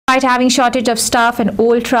Despite having shortage of staff and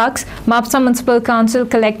old trucks, Mapsa Municipal Council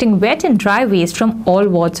collecting wet and dry waste from all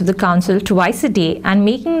wards of the council twice a day and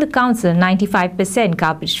making the council 95%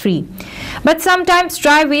 garbage free. But sometimes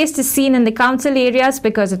dry waste is seen in the council areas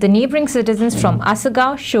because of the neighbouring citizens from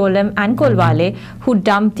Asagaon, Cuchelim and Kolwale who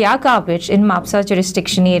dump their garbage in Mapsa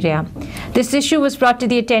jurisdiction area. This issue was brought to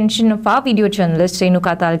the attention of our video journalist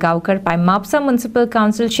Vaigankar by Mapsa Municipal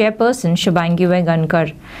Council Chairperson Shubangi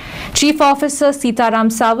Vaigankar, Chief Officer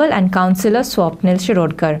Sitaram Sawal and Councillor Swapnil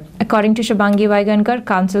Shirodkar. According to Shubangi Vaigankar,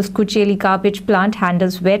 Council's Cuchelim garbage plant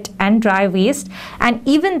handles wet and dry waste, and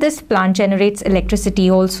even this plant generates electricity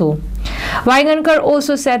also. Vaigankar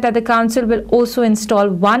also said that the council will also install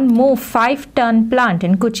one more 5-ton plant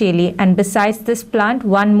in Cuchelim, and besides this plant,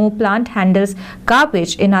 one more plant handles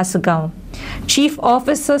garbage in Asagaon. Chief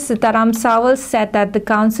Officer Sitaram Sawal said that the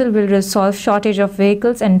council will resolve shortage of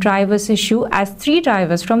vehicles and drivers issue as 3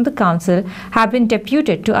 drivers from the council have been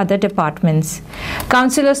deputed to other departments.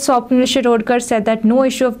 Councillor Swapnil Shirodkar said that no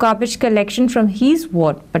issue of garbage collection from his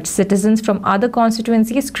ward, but citizens from other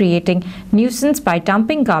constituencies creating nuisance by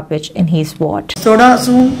dumping garbage in his ward.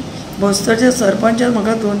 बस्तरचे sarpanch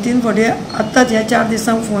म्हाका 2-3 फावटी आत्ताच ह्या 4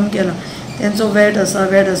 दिसांक phone केला. त्यांचो weight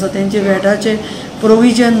आसा तेंचे वेटाचे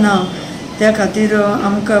provision ना, त्या खातीर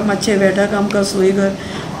आमकां मातशे वेटाक आमकां सोय कर.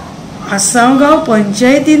 आसागांव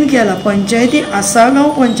पंचायतीन केला, पंचायती आसागांव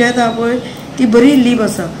पंचायत आहा पळय ती बरी लीप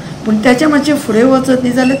आसा, पूण त्याच्या मातशे फुडें वचत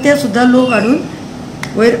न्ही जाल्यार ते सुद्दां लोक हाडून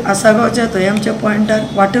वयर आसागांवच्या थंय आमच्या पॉयंटार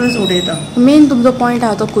वाटरच उडयता. मेन तुमचो पॉयंट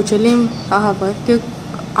आहा तो कुचेलीम आहा पळय ते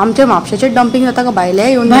आमच्या म्हापशाचे डंपिंग जाता का भायले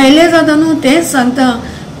येवन भायले जाता न्हू. तेच सांगता,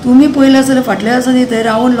 तुम्ही पयले जाल्यार फाटल्या दिसांनी थंय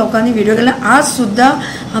रावन लोकांनी व्हिडिओ केला. आज सुद्दां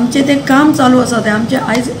आमचें तें काम चालू आसा, तें आमचे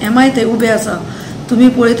आयज MI थंय उबे आसा. तुम्ही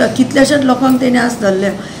पळयता कितल्याशाच लोकांक तेणी आज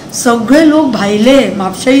धरल्या. सगळे लोक भायले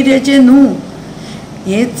म्हापशा एरियाचे न्हू,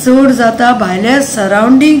 हे चड जाता भायल्या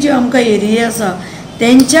सरावंडींग जे आमकां एरिया आसा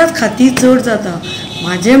तेंच्याच खातीर चड जाता.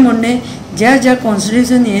 म्हाजें म्हणणें ज्या ज्या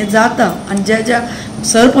कॉन्स्टिट्युशन हे जाता आनी ज्या ज्या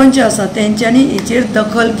सरपंच आसा तेंच्यांनी हेचेर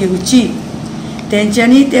दखल घेवची,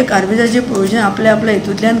 तेंच्यांनी ते गार्बेजाचे प्रोविजन आपल्या आपल्या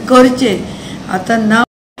हितूंतल्यान करचे. आतां ना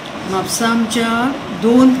म्हापसा आमच्या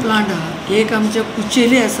 2 प्लांट आहा, एक आमच्या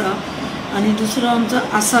कुचेली आसा आनी दुसरो आमचो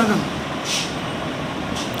आसागांव.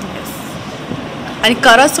 आनी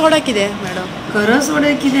करसवाडा कितें मॅडम?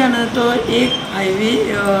 करसवाडा कितें ना, तो एक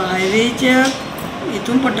हायवेच्या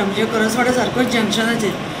हितून पडटा, म्हणजे करसवाडा सारको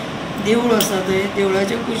जंक्शनाचेर देवूळ आसा थंय,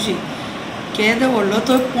 देवळाच्या कुशीक केदो व्हडलो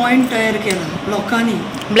तो पॉयंट तयार केला लोकांनी.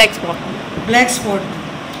 ब्लॅक स्पॉट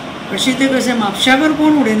अशें ते कशें म्हापशाकर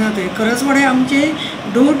कोण उडयना थंय. करसवाडे आमचे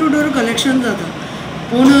डोर टू डोर कलेक्शन जाता,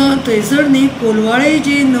 पूण थंयसर न्ही कोलवाळे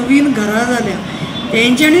जी नवीन घरां जाल्या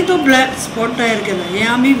तेंच्यांनी तो ब्लॅक स्पॉट तयार केला. हे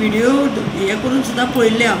आमी व्हिडिओ हे करून सुद्दां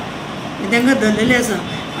पळयल्ले आहा, तांकां धरलेले आसा.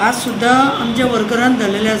 आज सुद्दां आमच्या वर्करान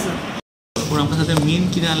धरलेले आसा. पूण आमकां सद्या मेन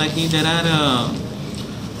कितें जाला की there are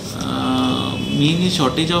main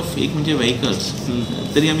shortage of एक म्हणजे व्हेकल्स.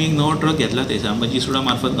 तरी आमी एक नवो ट्रक घेतला थंयसर आमकां जिसुडा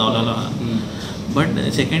मार्फत गावलेलो आहा. But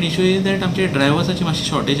second issue is that आमचे ड्रायवर्साची मातशी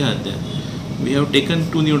शॉर्टेज आहा सद्या. We have taken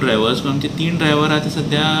 2 new drivers, आमचे 3 ड्रायव्हर आहा ते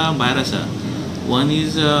सद्या भायर आसा. One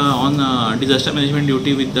is on disaster management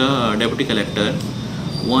duty with the deputy collector,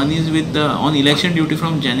 one is with the on election duty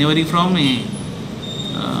from January from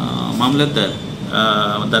mamlatdar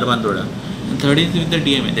दरबांदोडा. Third is with the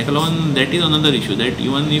DMA. That is another issue, that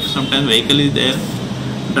even if sometimes vehicle is there,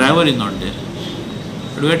 driver is not there.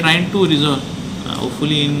 But we are trying to resolve.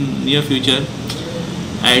 Hopefully in near future,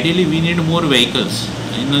 ideally we need more vehicles,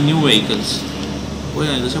 in the new vehicles.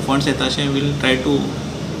 जसे funds येता तशे we will try to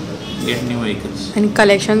get new vehicles. आणि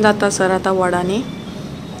collection जाता sir आता वडांनी?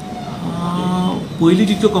 पयलीं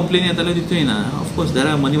जितक्यो कंप्लेनी येताल्यो तितक्यो येना. Of course there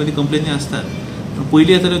are मदीं कंप्लेनी आसतात, पण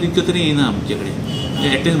पयलीं येताल्यो तितक्यो तरी येना आमचे कडेन.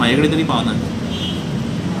 एटलीस्ट म्हाजे कडेन तरी पावना.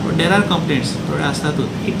 बट देर आर कंप्लेंट्स थोडे आसतातूच.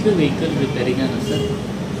 कितले व्हेकल रिपेरिंगान आसतात?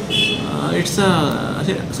 इट्स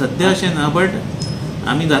अशें सद्या अशें ना, बट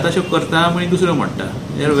आमी जाता अश्यो करता म्हण दुसऱ्यो म्हणटा.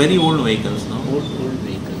 They are very old vehicles न्हू, ओल्ड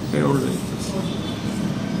व्हेकल्स.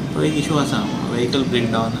 तो एक इशू आसा, व्हेकल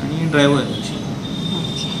ब्रेक डावन आनी ड्रायव्हर.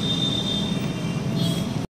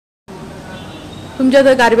 तुमच्या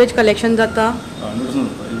थंय गार्बेज कलेक्शन जाता?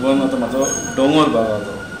 इवन आतां म्हाजो डोंगर भाग आहा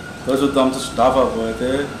तो, थंय सुद्दां आमचो स्टाफ आहा पळय ते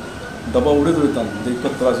डबा उडीत वयता. म्हणजे इतको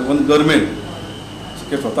त्रास, इवन गरमेन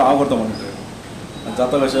स्वता हांव करता मॉनिटर.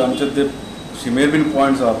 जाता कशें आमचे ते शिमेर बीन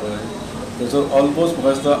पॉयंट्स आहा पळय थंयसर ऑलमोस्ट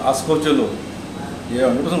म्हाका दिसता आस्कोचे लोक हे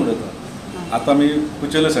 100% उडयता. आतां आमी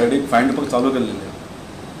कुचेले सायडीक फायन करपाक चालू केल्लेले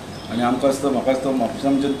आनी आमकां दिसता म्हाका दिसता म्हापशा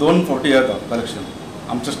आमचे 2 फावटी येता कलेक्शन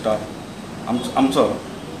आमचो स्टाफ आमचो.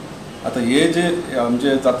 आतां हे जे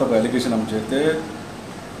आमचे जाता पळय एलिगेशन आमचे ते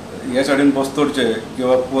ह्या सायडीन बस्तोरचे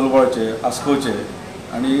किंवा कोलवाळचे आस्कोचे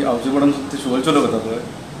आणि हावजीबोर्डान ते शुगरचे लोक येतात पळय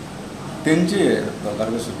तेंची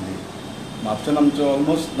गार्बेज सगळी म्हापशान आमचे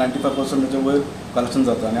ऑलमोस्ट 95% वयर कलेक्शन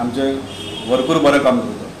जाता आणि आमचे वर्कर बरें काम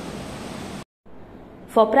करतात.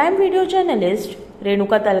 For prime video journalist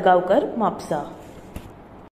Renuka तलगावकर Mapusa.